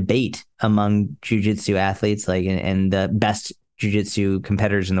debate among jiu-jitsu athletes, like and the best jiu-jitsu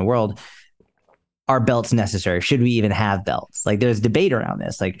competitors in the world. Are belts necessary? Should we even have belts? Like there's debate around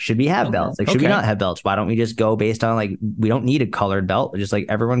this. Like, should we have belts? Like, should we not have belts? Why don't we just go based on like, we don't need a colored belt. Just like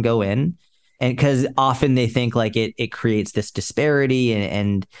everyone go in and because often they think like it creates this disparity,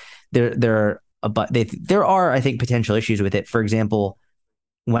 and there are, I think, potential issues with it. For example,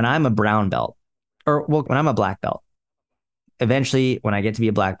 when I'm a brown belt, or well, when I'm a black belt, eventually when I get to be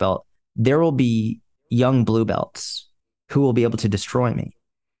a black belt, there will be young blue belts who will be able to destroy me.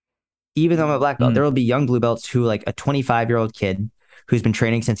 Even though I'm a black belt, there will be young blue belts who, like a 25-year-old kid who's been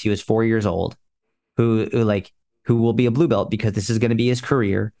training since he was 4 years old, who will be a blue belt because this is going to be his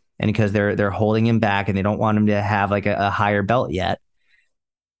career, and because they're holding him back and they don't want him to have like a higher belt yet,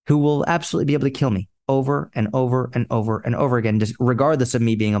 who will absolutely be able to kill me over and over and over and over again, just regardless of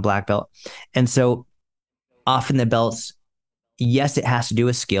me being a black belt. And so often the belts, yes, it has to do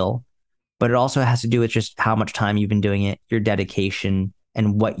with skill, but it also has to do with just how much time you've been doing it, your dedication,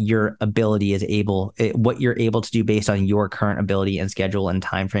 and what your ability is what you're able to do based on your current ability and schedule and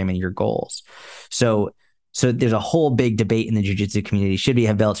time frame and your goals. So there's a whole big debate in the jiu-jitsu community. Should we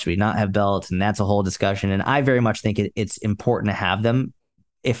have belts? Should we not have belts? And that's a whole discussion. And I very much think it's important to have them.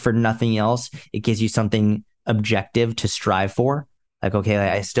 If for nothing else, it gives you something objective to strive for. Like, okay,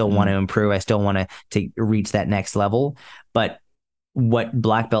 I still want to improve. I still want to reach that next level. But what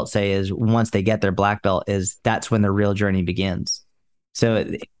black belts say is once they get their black belt, that's when the real journey begins. So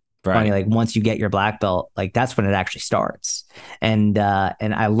funny, like once you get your black belt, like that's when it actually starts. And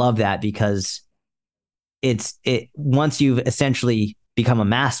I love that because once you've essentially become a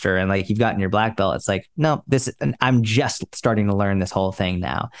master and like you've gotten your black belt, it's like, no, I'm just starting to learn this whole thing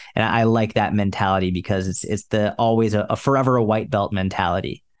now. And I like that mentality because it's always a forever a white belt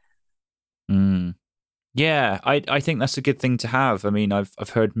mentality. Yeah, I think that's a good thing to have. I mean, I've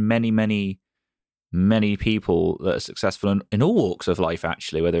heard many people that are successful in all walks of life,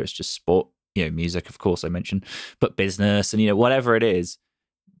 actually, whether it's just sport, music, of course, I mentioned, but business and, whatever it is.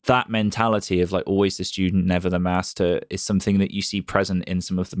 That mentality of like always the student, never the master is something that you see present in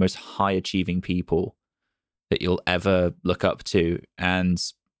some of the most high achieving people that you'll ever look up to. And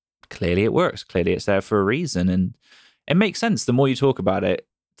clearly it works. Clearly it's there for a reason. And it makes sense the more you talk about it,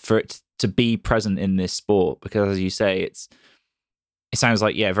 for it to be present in this sport, because as you say, it sounds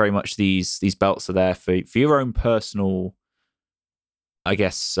like, very much these belts are there for your own personal, I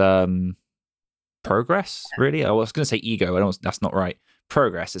guess, progress, really. I was going to say ego. That's not right.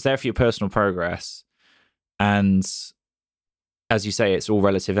 Progress. It's there for your personal progress. And as you say, it's all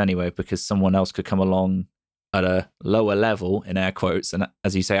relative anyway, because someone else could come along at a lower level, in air quotes, and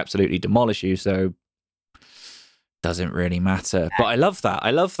as you say, absolutely demolish you. So doesn't really matter. But I love that.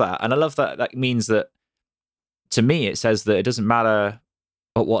 And I love that. That means that, to me, it says that it doesn't matter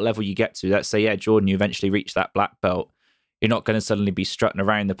at what level you get to. Let's say, Jordan, you eventually reach that black belt. You're not going to suddenly be strutting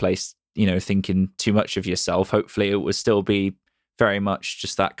around the place, thinking too much of yourself. Hopefully it will still be very much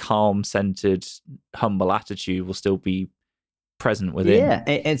just that calm, centered, humble attitude will still be present within. Yeah,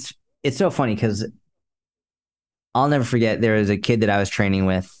 it's so funny because I'll never forget, there was a guy that I was training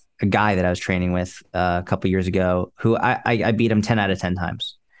with a couple years ago who I beat him 10 out of 10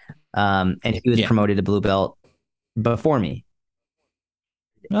 times. And he was promoted to blue belt before me.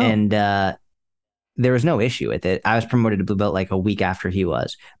 Oh. And there was no issue with it. I was promoted to blue belt like a week after he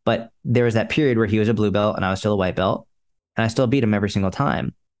was. But there was that period where he was a blue belt and I was still a white belt. And I still beat him every single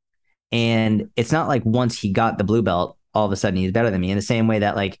time. And it's not like once he got the blue belt, all of a sudden he's better than me. In the same way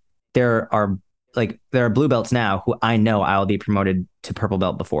that like there are blue belts now who I know I will be promoted to purple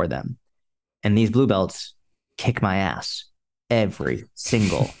belt before them. And these blue belts kick my ass every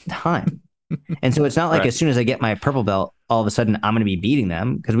single time. And so it's not like as soon as I get my purple belt, all of a sudden I'm going to be beating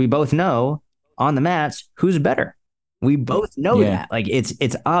them, because we both know on the mats who's better. We both know that. Like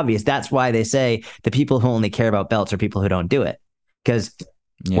it's obvious. That's why they say the people who only care about belts are people who don't do it. Because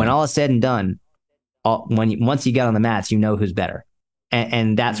when all is said and done, once you get on the mats, you know who's better.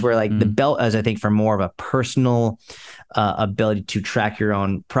 And that's where like the belt is, I think, for more of a personal ability to track your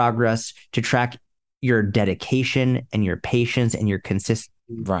own progress, to track your dedication and your patience and your consistency.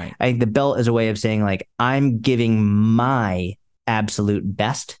 Right. I think the belt is a way of saying like, I'm giving my absolute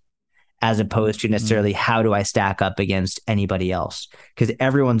best, as opposed to necessarily how do I stack up against anybody else? Because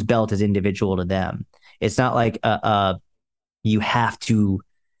everyone's belt is individual to them. It's not like you have to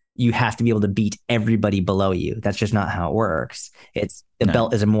be able to beat everybody below you. That's just not how it works.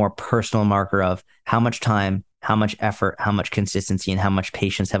 Belt is a more personal marker of how much time, how much effort, how much consistency, and how much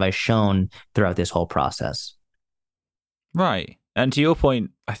patience have I shown throughout this whole process. Right. And to your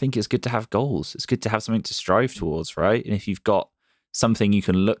point, I think it's good to have goals. It's good to have something to strive towards, right? And if you've got something you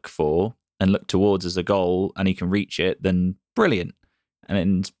can look for and look towards as a goal and you can reach it, then brilliant.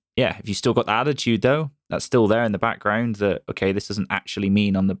 And if you still got the attitude though, that's still there in the background that, okay, this doesn't actually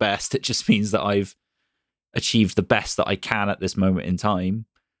mean I'm the best. It just means that I've achieved the best that I can at this moment in time.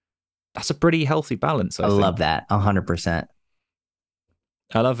 that's a pretty healthy balance, I I think. love that 100%.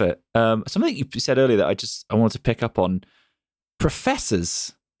 I love it. Something you said earlier that I wanted to pick up on.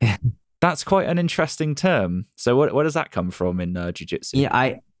 Professors. That's quite an interesting term. So where does that come from in jiu-jitsu?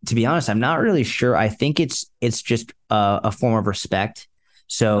 Yeah, to be honest, I'm not really sure. I think it's just a form of respect.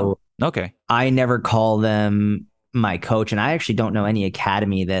 So okay, I never call them my coach, and I actually don't know any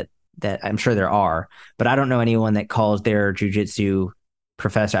academy that I'm sure there are, but I don't know anyone that calls their jujitsu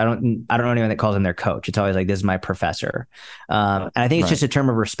professor. I don't know anyone that calls them their coach. It's always like, this is my professor. And I think it's just a term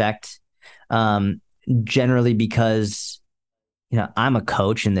of respect. Generally because, I'm a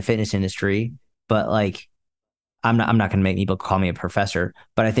coach in the fitness industry, but like, I'm not going to make people call me a professor,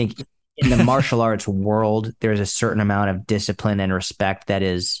 but I think in the martial arts world, there's a certain amount of discipline and respect that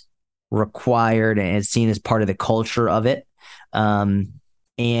is required and it's seen as part of the culture of it. And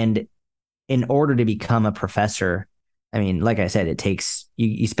in order to become a professor, I mean, like I said, it takes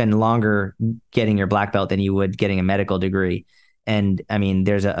you spend longer getting your black belt than you would getting a medical degree. And I mean,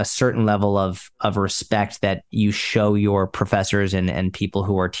 there's a certain level of respect that you show your professors and people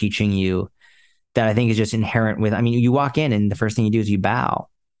who are teaching you that I think is just inherent with, I mean, you walk in and the first thing you do is you bow.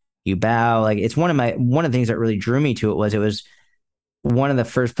 Like it's one of the things that really drew me to it was one of the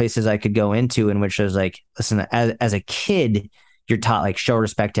first places I could go into in which I was like, listen, as a kid, you're taught like show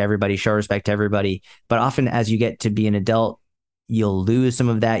respect to everybody. But often as you get to be an adult, you'll lose some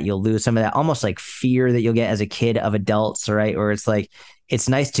of that. You'll lose some of that almost like fear that you'll get as a kid of adults, right? Or it's like, it's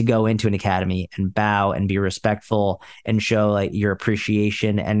nice to go into an academy and bow and be respectful and show like your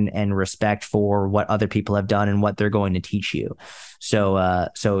appreciation and respect for what other people have done and what they're going to teach you. So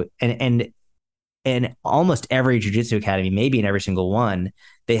and almost every jiu-jitsu academy, maybe in every single one,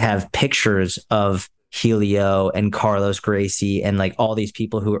 they have pictures of Helio and Carlos Gracie and like all these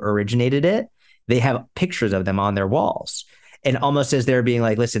people who originated it. They have pictures of them on their walls. And almost as they're being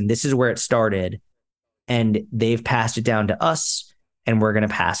like, listen, this is where it started and they've passed it down to us and we're going to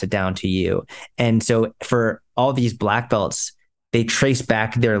pass it down to you. And so for all these black belts, they trace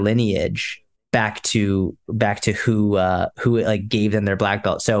back their lineage back to who like gave them their black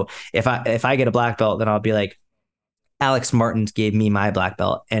belt. So if I get a black belt, then I'll be like, Alex Martins gave me my black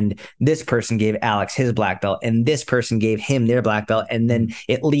belt, and this person gave Alex his black belt, and this person gave him their black belt, and then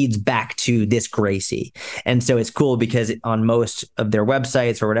it leads back to this Gracie. And so it's cool because on most of their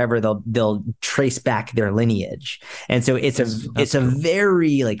websites or whatever, they'll trace back their lineage. And so it's a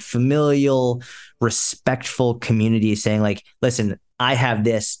very like familial, respectful community saying like, listen, I have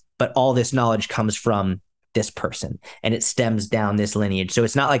this, but all this knowledge comes from this person and it stems down this lineage. So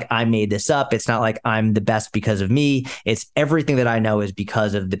it's not like I made this up. It's not like I'm the best because of me. It's everything that I know is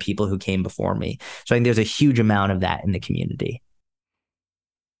because of the people who came before me. So I think there's a huge amount of that in the community.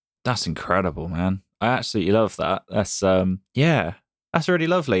 That's incredible, man. I absolutely love that. That's that's really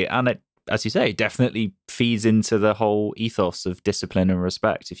lovely. And it, as you say, definitely feeds into the whole ethos of discipline and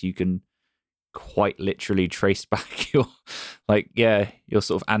respect. If you can quite literally trace back your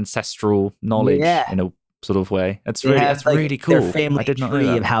sort of ancestral knowledge in a sort of way. That's really cool. Their family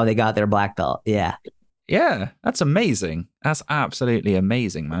tree of how they got their black belt. Yeah. Yeah. That's amazing. That's absolutely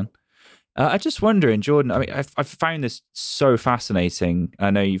amazing, man. I just wondering, Jordan, I mean, I've found this so fascinating.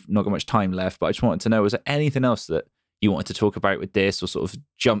 I know you've not got much time left, but I just wanted to know, was there anything else that you wanted to talk about with this or sort of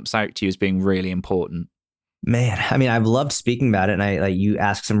jumps out to you as being really important? Man, I mean, I've loved speaking about it, and you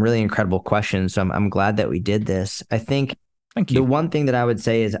asked some really incredible questions. So I'm glad that we did this. I think Thank you. The one thing that I would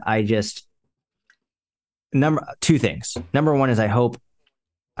say is two things. Number one is I hope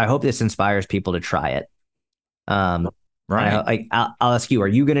this inspires people to try it. Right. I'll ask you, are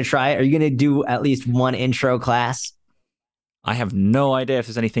you going to try it? Are you going to do at least one intro class? I have no idea if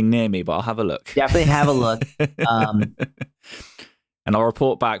there's anything near me, but I'll have a look. Definitely have a look. And I'll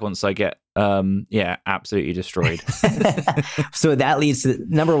report back once I get, absolutely destroyed. So that leads to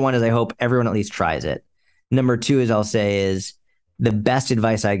number one is I hope everyone at least tries it. Number two is I'll say is the best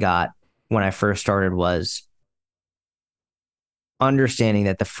advice I got when I first started was understanding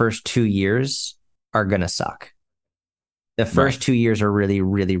that the first 2 years are going to suck. The first 2 years are really,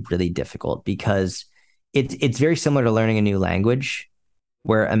 really, really difficult because it's very similar to learning a new language,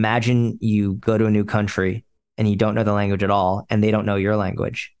 where imagine you go to a new country and you don't know the language at all and they don't know your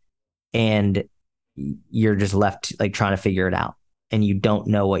language and you're just left like trying to figure it out and you don't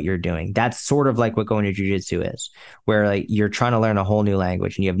know what you're doing. That's sort of like what going to jiu-jitsu is, where like you're trying to learn a whole new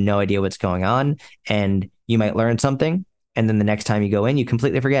language and you have no idea what's going on, and you might learn something and then the next time you go in, you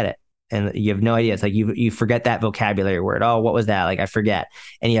completely forget it. And you have no idea. It's like you forget that vocabulary word. Oh, what was that? Like I forget.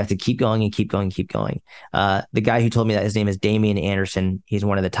 And you have to keep going and keep going and keep going. The guy who told me that, his name is Damian Anderson. He's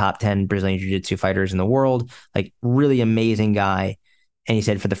one of the top 10 Brazilian jiu-jitsu fighters in the world. Like really amazing guy. And he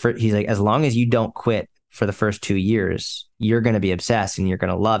said he's like, as long as you don't quit for the first 2 years, you're going to be obsessed and you're going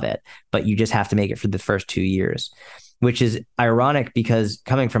to love it, but you just have to make it for the first 2 years, which is ironic because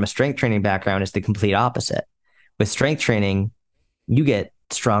coming from a strength training background is the complete opposite. With strength training, you get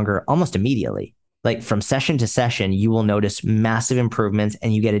stronger almost immediately. Like from session to session, you will notice massive improvements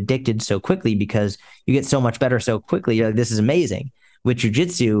and you get addicted so quickly because you get so much better so quickly. You're like, this is amazing. With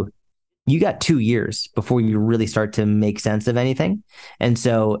jiu-jitsu, you got 2 years before you really start to make sense of anything. And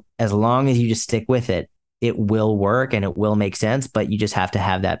so as long as you just stick with it, it will work and it will make sense, but you just have to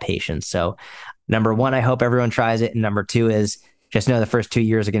have that patience. So number one, I hope everyone tries it. And number two is just know the first 2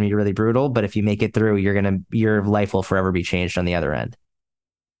 years are going to be really brutal, but if you make it through, your life will forever be changed on the other end.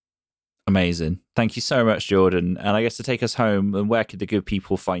 Amazing. Thank you so much, Jordan. And I guess to take us home, and where could the good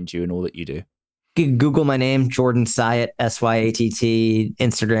people find you and all that you do? Google my name, Jordan Syatt, Syatt,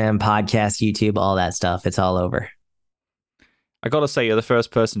 Instagram, podcast, YouTube, all that stuff. It's all over. I got to say, you're the first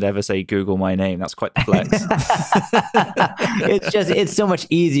person to ever say Google my name. That's quite the flex. It's so much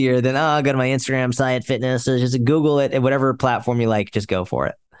easier than, I'll go to my Instagram, Syatt Fitness. So just Google it at whatever platform you like. Just go for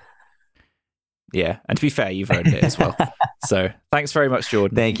it. Yeah. And to be fair, you've earned it as well. So thanks very much,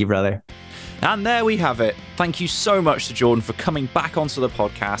 Jordan. Thank you, brother. And there we have it. Thank you so much to Jordan for coming back onto the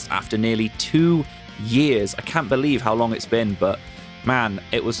podcast after nearly 2 years. I can't believe how long it's been, but man,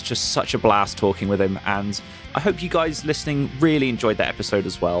 it was just such a blast talking with him. And I hope you guys listening really enjoyed that episode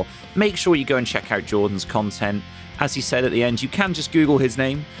as well. Make sure you go and check out Jordan's content. As he said at the end, you can just Google his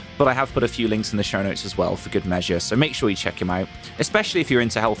name, but I have put a few links in the show notes as well for good measure. So make sure you check him out, especially if you're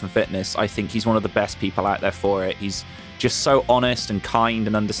into health and fitness. I think he's one of the best people out there for it. He's just so honest and kind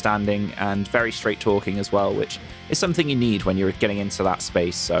and understanding and very straight talking as well, which is something you need when you're getting into that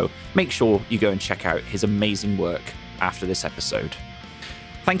space. So make sure you go and check out his amazing work after this episode.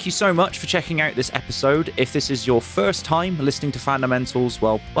 Thank you so much for checking out this episode. If this is your first time listening to Fundamentals,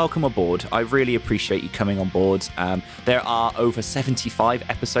 well, welcome aboard. I really appreciate you coming on board. There are over 75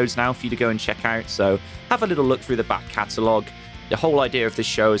 episodes now for you to go and check out, so have a little look through the back catalogue. The whole idea of this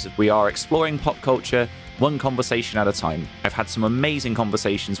show is that we are exploring pop culture one conversation at a time. I've had some amazing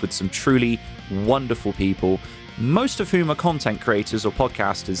conversations with some truly wonderful people, most of whom are content creators or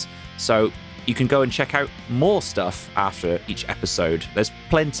podcasters, so you can go and check out more stuff after each episode. There's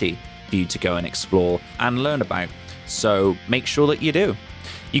plenty for you to go and explore and learn about, so make sure that you do.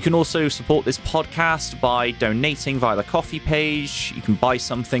 You can also support this podcast by donating via the Ko-fi page. You can buy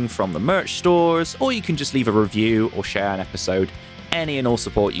something from the merch stores, or you can just leave a review or share an episode. Any and all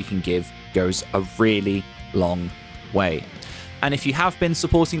support you can give goes a really long way. And if you have been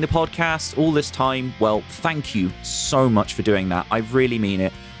supporting the podcast all this time, well, thank you so much for doing that. I really mean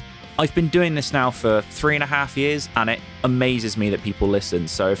it. I've been doing this now for 3.5 years, and it amazes me that people listen.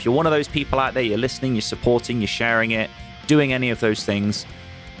 So if you're one of those people out there, you're listening, you're supporting, you're sharing it, doing any of those things,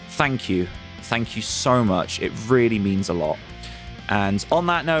 thank you. Thank you so much. It really means a lot. And on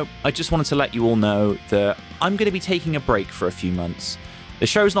that note, I just wanted to let you all know that I'm going to be taking a break for a few months. The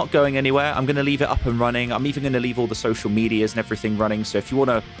show's not going anywhere. I'm going to leave it up and running. I'm even going to leave all the social medias and everything running. So if you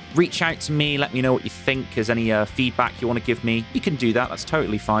want to reach out to me, let me know what you think. If there's any feedback you want to give me, you can do that. That's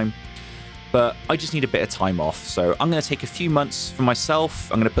totally fine. But I just need a bit of time off. So I'm going to take a few months for myself.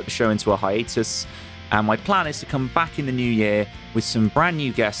 I'm going to put the show into a hiatus. And my plan is to come back in the new year with some brand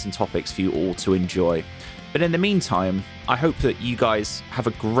new guests and topics for you all to enjoy. But in the meantime, I hope that you guys have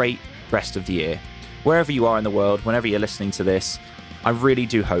a great rest of the year. Wherever you are in the world, whenever you're listening to this, I really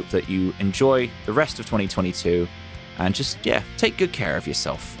do hope that you enjoy the rest of 2022 and just, take good care of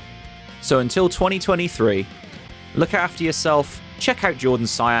yourself. So until 2023, look after yourself, check out Jordan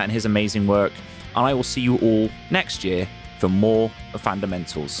Syatt and his amazing work, and I will see you all next year for more of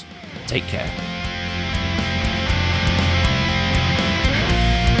Fundamentals. Take care.